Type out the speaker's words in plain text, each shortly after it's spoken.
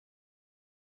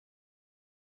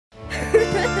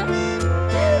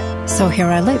So here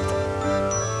I lived,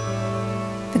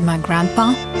 with my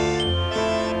grandpa,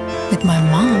 with my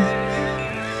mom,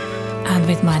 and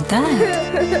with my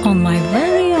dad, on my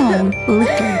very own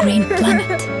little green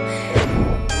planet.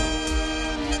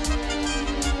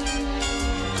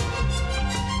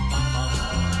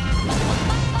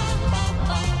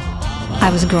 I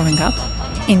was growing up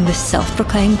in the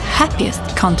self-proclaimed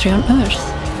happiest country on earth,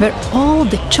 where all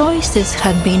the choices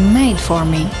had been made for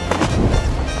me.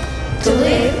 To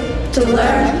live, to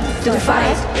learn, to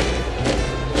fight.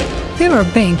 We were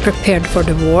being prepared for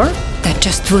the war that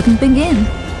just wouldn't begin.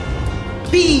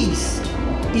 Peace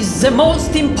is the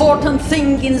most important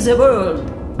thing in the world.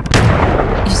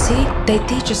 You see, they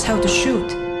teach us how to shoot,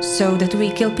 so that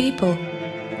we kill people.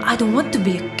 I don't want to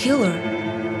be a killer.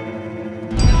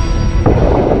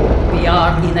 We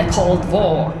are in a cold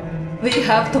war. We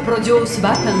have to produce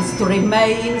weapons to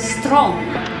remain strong.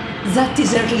 That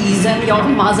is the reason your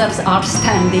mothers are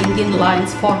standing in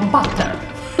lines for butter.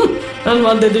 And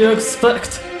what did you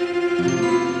expect?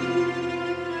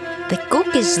 The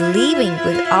cook is leaving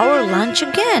with our lunch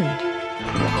again.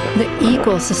 The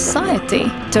equal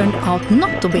society turned out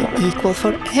not to be equal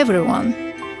for everyone,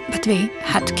 but we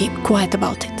had to keep quiet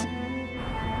about it.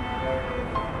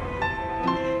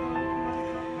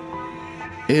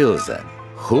 Ilse,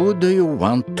 who do you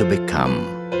want to become?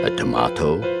 A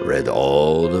tomato, red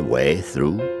all the way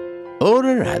through? Or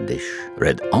a radish,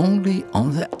 red only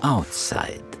on the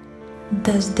outside?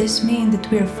 Does this mean that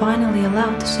we are finally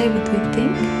allowed to say what we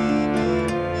think?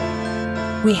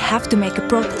 We have to make a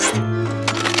protest.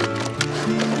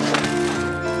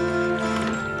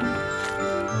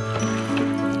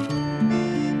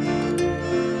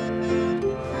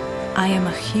 I am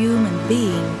a human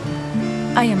being.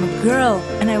 I am a girl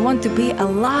and I want to be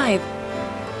alive.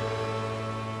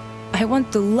 I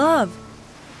want to love.